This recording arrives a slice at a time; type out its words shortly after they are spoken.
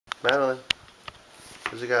Madeline,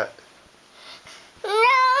 what you got?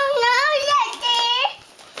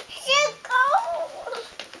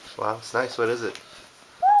 Wow, it's nice. What is it?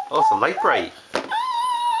 Oh, it's a Lite-Brite.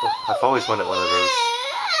 Oh, I've always wanted one of those.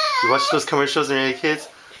 You watch those commercials when you're kids?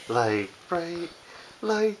 Lite-Brite,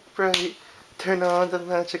 Lite-Brite, turn on the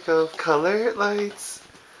magic of colored lights.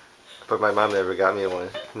 But my mom never got me one.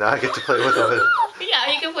 Now I get to play with it.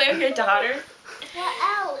 Yeah, you can play with your daughter.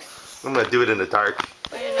 What else? I'm gonna do it in the dark.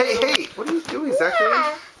 Hey, what are you doing, Zachary?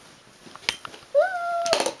 Yeah.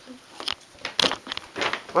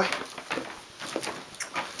 What?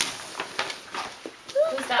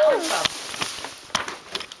 Who's that one from?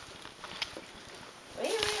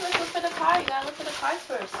 Wait, let's look for the card. You gotta look for the card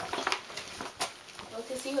first. Look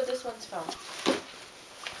to see who this one's from.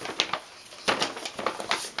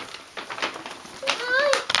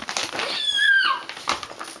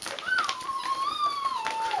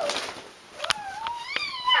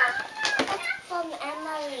 From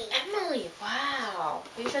Emily. Emily, wow.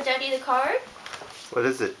 Will you show Daddy the card? What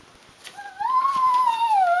is it?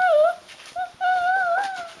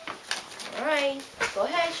 Alright, go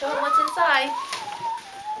ahead, show him what's inside.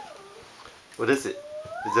 What is it?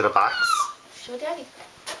 Is it a box? Show Daddy.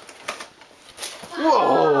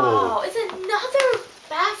 Whoa! Wow, it's another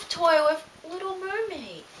bath toy with Little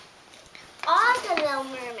Mermaid. All the Little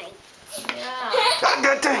Mermaid. Yeah.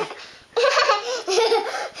 Good thing.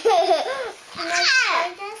 Can I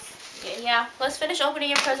try this? Yeah, let's finish opening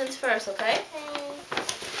your presents first, okay?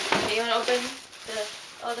 Okay, you want to open the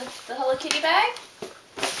Hello Kitty bag?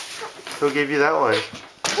 Who gave you that one?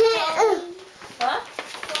 Huh?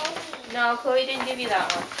 No, Chloe didn't give you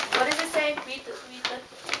that one. What does it say? Read this.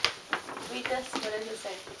 What does it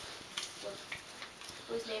say? Look.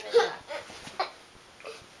 Whose name is that?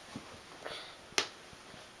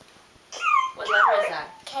 What letter is that?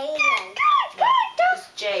 Kaylin. No, it's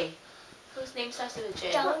J. Whose name starts with a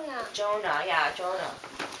J? Jonah. Jonah, yeah, Jonah.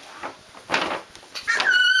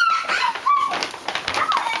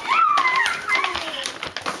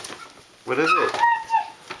 What is it?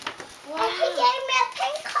 Wow. He gave me a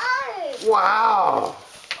pink card. Wow!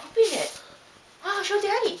 Open it. Wow, show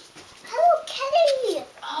Daddy. Hello Kitty.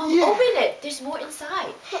 Oh, Yeah. open it. There's more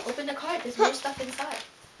inside. Open the card. There's more stuff inside.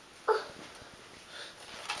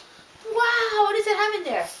 Wow, what does it have in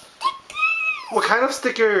there? What kind of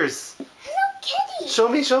stickers? Hello Kitty. Show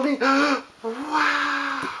me, show me.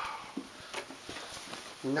 Wow!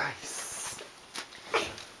 Nice.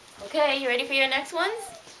 Okay, you ready for your next ones?